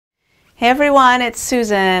Hey everyone, it's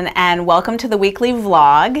Susan and welcome to the weekly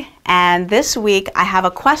vlog. And this week I have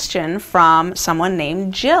a question from someone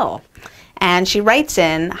named Jill. And she writes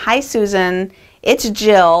in, "Hi Susan, it's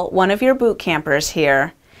Jill, one of your boot campers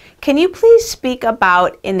here. Can you please speak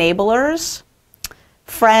about enablers,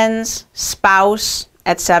 friends, spouse,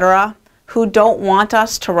 etc., who don't want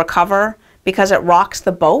us to recover because it rocks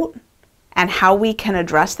the boat, and how we can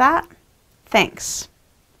address that? Thanks."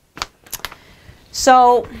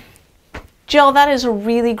 So, Jill, that is a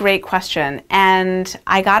really great question, and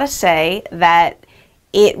I gotta say that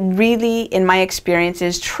it really, in my experience,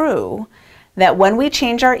 is true that when we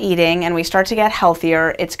change our eating and we start to get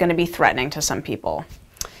healthier, it's going to be threatening to some people.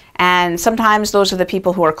 And sometimes those are the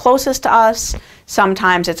people who are closest to us,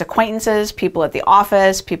 sometimes it's acquaintances, people at the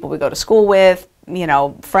office, people we go to school with, you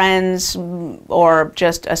know, friends, or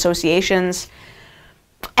just associations.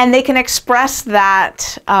 And they can express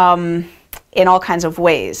that in all kinds of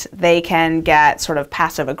ways. They can get sort of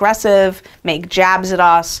passive aggressive, make jabs at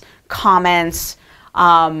us, comments.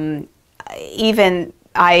 Even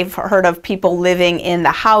I've heard of people living in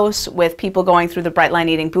the house with people going through the Bright Line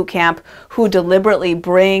Eating Boot Camp who deliberately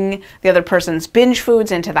bring the other person's binge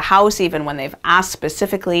foods into the house, even when they've asked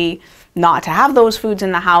specifically not to have those foods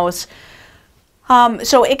in the house.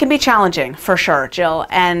 So it can be challenging for sure, Jill.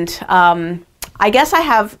 And I guess I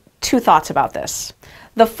have two thoughts about this.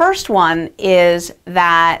 The first one is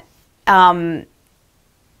that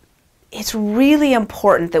it's really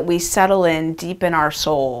important that we settle in deep in our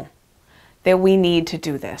soul that we need to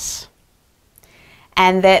do this.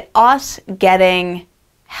 And that us getting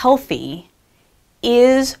healthy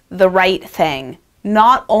is the right thing,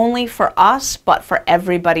 not only for us, but for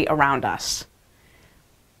everybody around us.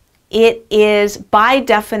 It is, by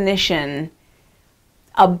definition,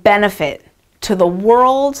 a benefit to the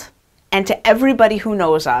world and to everybody who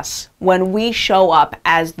knows us when we show up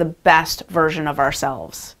as the best version of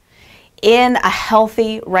ourselves. In a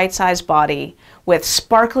healthy, right-sized body with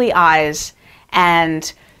sparkly eyes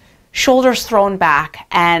and shoulders thrown back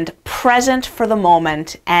and present for the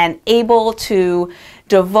moment and able to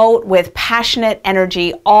devote with passionate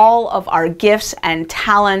energy all of our gifts and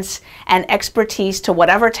talents and expertise to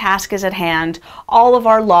whatever task is at hand, all of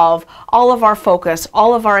our love, all of our focus,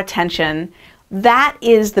 all of our attention. That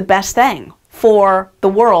is the best thing for the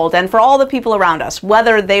world and for all the people around us,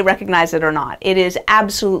 whether they recognize it or not. It is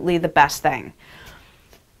absolutely the best thing.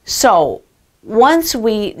 So once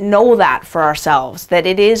we know that for ourselves, that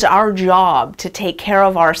it is our job to take care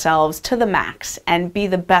of ourselves to the max and be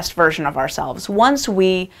the best version of ourselves, once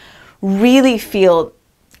we really feel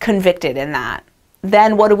convicted in that,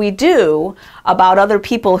 then what do we do about other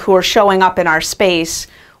people who are showing up in our space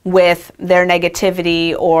with their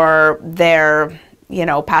negativity or their, you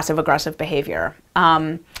know, passive-aggressive behavior?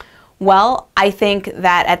 Well, I think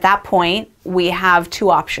that at that point, we have two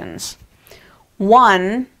options.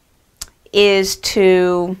 One is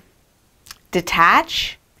to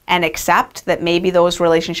detach and accept that maybe those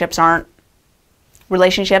relationships aren't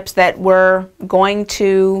relationships that we're going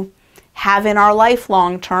to have in our life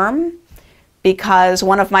long term, because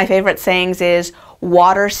one of my favorite sayings is,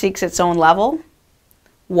 water seeks its own level.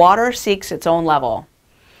 Water seeks its own level.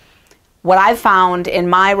 What I've found in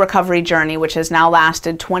my recovery journey, which has now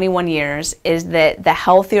lasted 21 years, is that the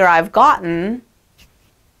healthier I've gotten,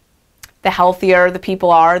 the healthier the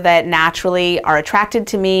people are that naturally are attracted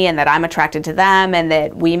to me and that I'm attracted to them and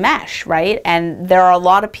that we mesh, right? And there are a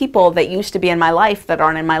lot of people that used to be in my life that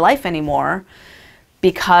aren't in my life anymore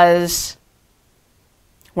because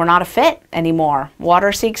we're not a fit anymore.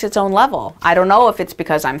 Water seeks its own level. I don't know if it's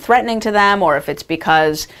because I'm threatening to them or if it's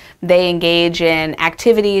because they engage in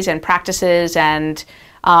activities and practices and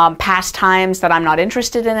pastimes that I'm not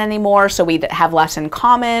interested in anymore, so we have less in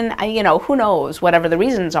common. You know, who knows, whatever the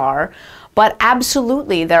reasons are. But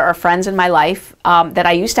absolutely, there are friends in my life that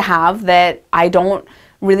I used to have that I don't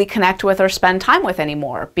really connect with or spend time with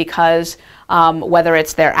anymore because whether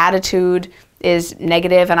it's their attitude is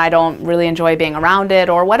negative and I don't really enjoy being around it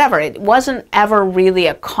or whatever. It wasn't ever really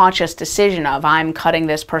a conscious decision of I'm cutting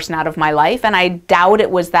this person out of my life, and I doubt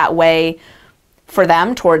it was that way for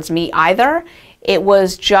them towards me either. It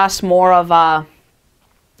was just more of a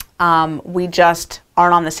we just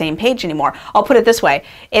aren't on the same page anymore. I'll put it this way.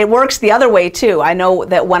 It works the other way too. I know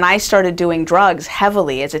that when I started doing drugs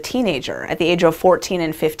heavily as a teenager, at the age of 14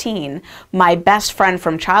 and 15, my best friend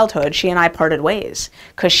from childhood, she and I parted ways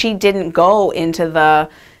because she didn't go into the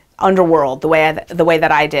underworld the way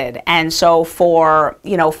that I did. And so for,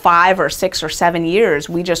 you know, 5 or 6 or 7 years,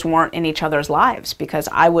 we just weren't in each other's lives because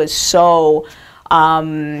I was so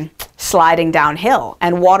sliding downhill,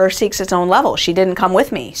 and water seeks its own level. She didn't come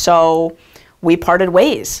with me. So we parted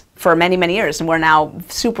ways for many, many years, and we're now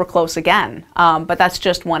super close again. But that's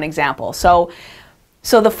just one example. So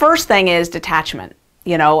the first thing is detachment,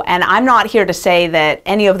 you know, and I'm not here to say that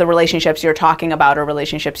any of the relationships you're talking about are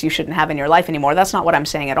relationships you shouldn't have in your life anymore. That's not what I'm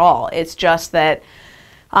saying at all. It's just that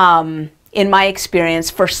in my experience,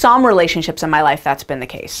 for some relationships in my life, that's been the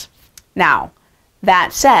case. Now,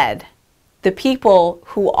 that said, the people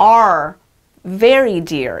who are very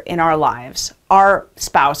dear in our lives, our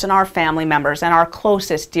spouse and our family members and our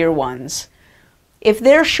closest dear ones, if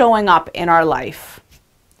they're showing up in our life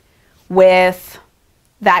with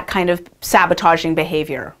that kind of sabotaging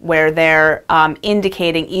behavior, where they're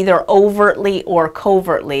indicating either overtly or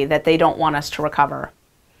covertly that they don't want us to recover,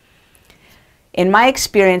 in my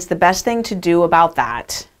experience, the best thing to do about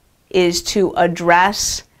that is to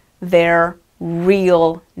address their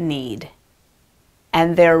real need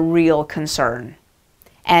and their real concern,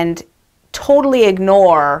 and totally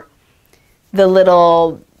ignore the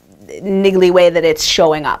little niggly way that it's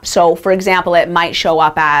showing up. So for example, it might show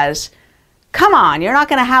up as, come on, you're not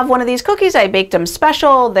going to have one of these cookies, I baked them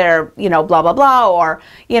special, they're, you know, blah blah blah, or,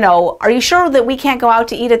 you know, are you sure that we can't go out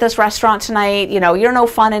to eat at this restaurant tonight, you know, you're no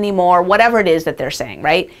fun anymore, whatever it is that they're saying,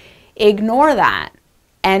 right? Ignore that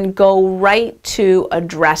and go right to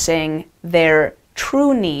addressing their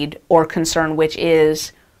true need or concern, which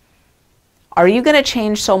is, are you going to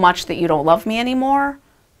change so much that you don't love me anymore?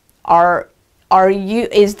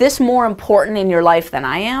 Is this more important in your life than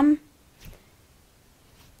I am?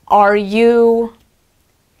 Are you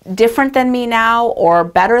different than me now, or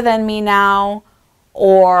better than me now?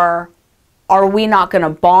 Or are we not going to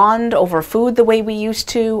bond over food the way we used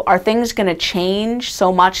to? Are things going to change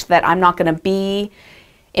so much that I'm not going to be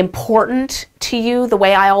important to you the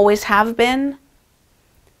way I always have been?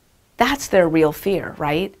 That's their real fear,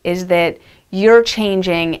 right? Is that you're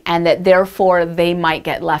changing and that therefore they might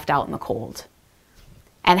get left out in the cold.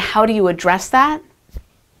 And how do you address that?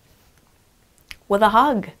 With a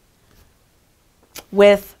hug.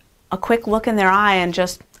 With a quick look in their eye and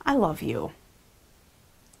just, I love you.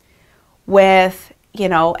 With, you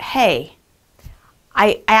know, hey,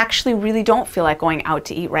 I actually really don't feel like going out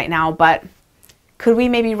to eat right now, but could we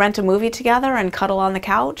maybe rent a movie together and cuddle on the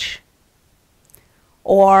couch?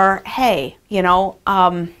 Or, hey, you know,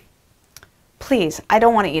 please, I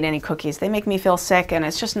don't want to eat any cookies. They make me feel sick, and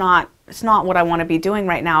it's not what I want to be doing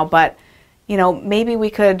right now, but, you know, maybe we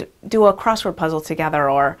could do a crossword puzzle together,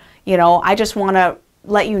 or, you know, I just want to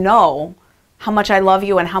let you know how much I love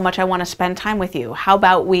you and how much I want to spend time with you. How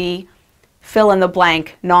about we fill in the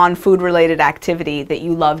blank non-food related activity that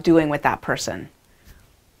you love doing with that person?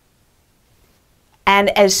 And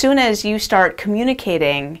as soon as you start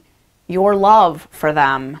communicating your love for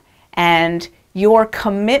them and your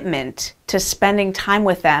commitment to spending time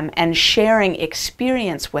with them and sharing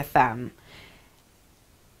experience with them,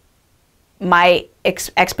 my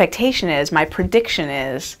expectation is, my prediction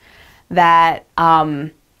is that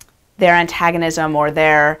their antagonism or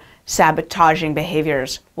their sabotaging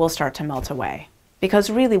behaviors will start to melt away. Because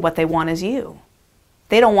really what they want is you.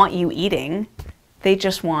 They don't want you eating, they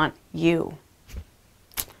just want you.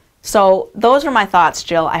 So those are my thoughts,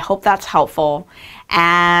 Jill. I hope that's helpful.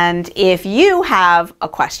 And if you have a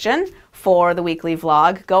question for the weekly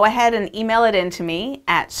vlog, go ahead and email it in to me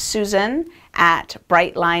at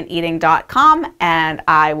susan@brightlineeating.com, and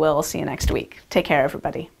I will see you next week. Take care,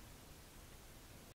 everybody.